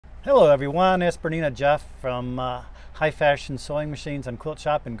Hello everyone, it's Bernina Jeff from High Fashion Sewing Machines and Quilt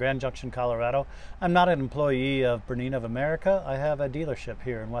Shop in Grand Junction, Colorado. I'm not an employee of Bernina of America. I have a dealership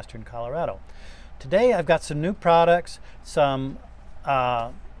here in Western Colorado. Today I've got some new products. I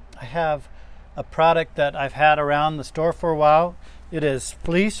have a product that I've had around the store for a while. It is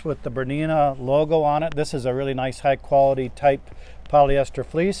fleece with the Bernina logo on it. This is a really nice high quality type polyester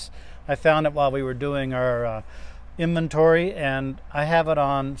fleece. I found it while we were doing our inventory, and I have it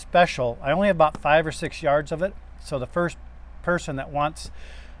on special. I only have about 5 or 6 yards of it, so the first person that wants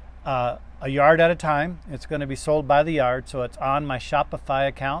a yard at a time, it's going to be sold by the yard. So it's on my Shopify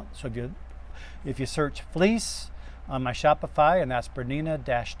account. So if you search fleece on my Shopify, and that's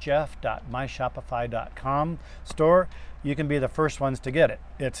bernina-jeff.myshopify.com store, you can be the first ones to get it.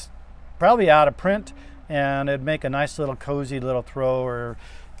 It's probably out of print, and it'd make a nice little cozy little throw or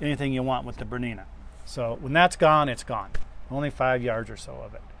anything you want with the Bernina. So when that's gone, it's gone. Only 5 yards or so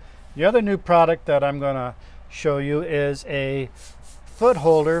of it. The other new product that I'm going to show you is a foot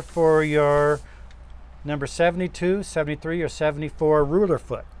holder for your number 72, 73, or 74 ruler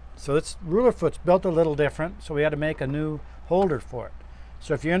foot. So this ruler foot's built a little different, so we had to make a new holder for it.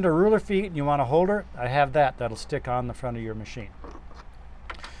 So if you're into ruler feet and you want a holder, I have that'll stick on the front of your machine.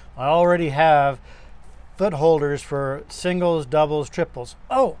 I already have foot holders for singles, doubles, triples.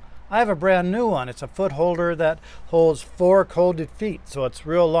 Oh, I have a brand new one. It's a foot holder that holds 4 colded feet, so it's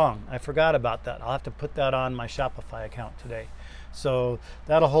real long. I forgot about that. I'll have to put that on my Shopify account today. So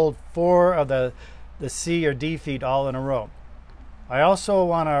that'll hold 4 of the C or D feet all in a row. I also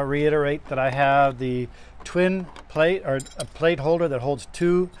want to reiterate that I have the twin plate, or a plate holder that holds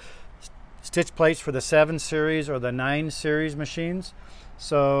 2 stitch plates for the 7 series or the 9 series machines.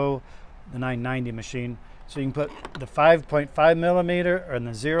 So the 990 machine. So you can put the 5.5 millimeter and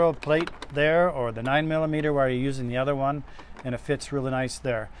the 0 plate there, or the 9 millimeter where you're using the other one, and it fits really nice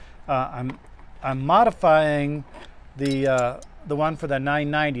there. I'm modifying the one for the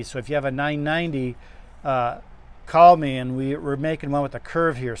 990. So if you have a 990, call me, and we're making one with a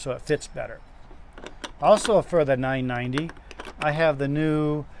curve here so it fits better. Also for the 990, I have the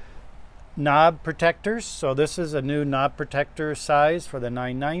new knob protectors. So this is a new knob protector size for the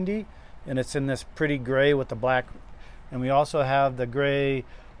 990, and it's in this pretty gray with the black. And we also have the gray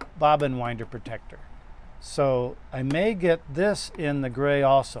bobbin winder protector. So I may get this in the gray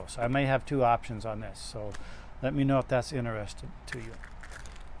also. So I may have 2 options on this. So let me know if that's interesting to you.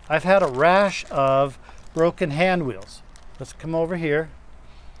 I've had a rash of broken hand wheels. Let's come over here.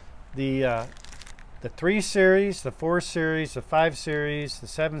 The 3 series, the 4 series, the 5 series, the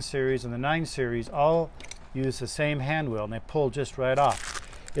 7 series, and the 9 series all use the same hand wheel, and they pull just right off.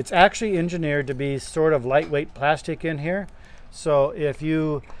 It's actually engineered to be sort of lightweight plastic in here. So if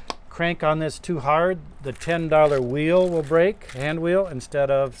you crank on this too hard, the $10 wheel will break, hand wheel, instead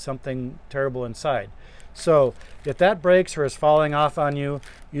of something terrible inside. So if that breaks or is falling off on you,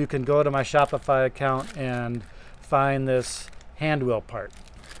 you can go to my Shopify account and find this hand wheel part.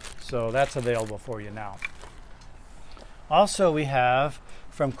 So that's available for you now. Also, we have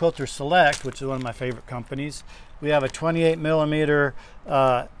from Quilter Select, which is one of my favorite companies, we have a 28 millimeter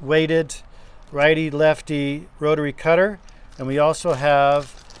weighted righty-lefty rotary cutter, and we also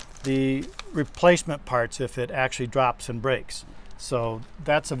have the replacement parts if it actually drops and breaks. So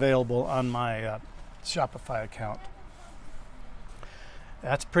that's available on my Shopify account.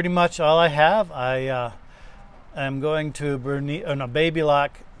 That's pretty much all I have. I am going to a Baby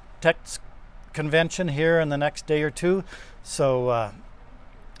Lock Tech Convention here in the next day or 2. So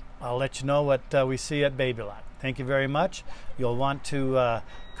I'll let you know what we see at Baby Lock. Thank you very much. You'll want to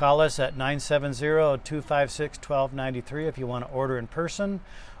call us at 970-256-1293 if you want to order in person.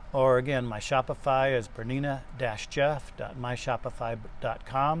 Or again, my Shopify is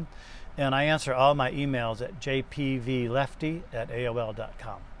bernina-jeff.myshopify.com. And I answer all my emails at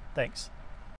jpvlefty@aol.com. Thanks.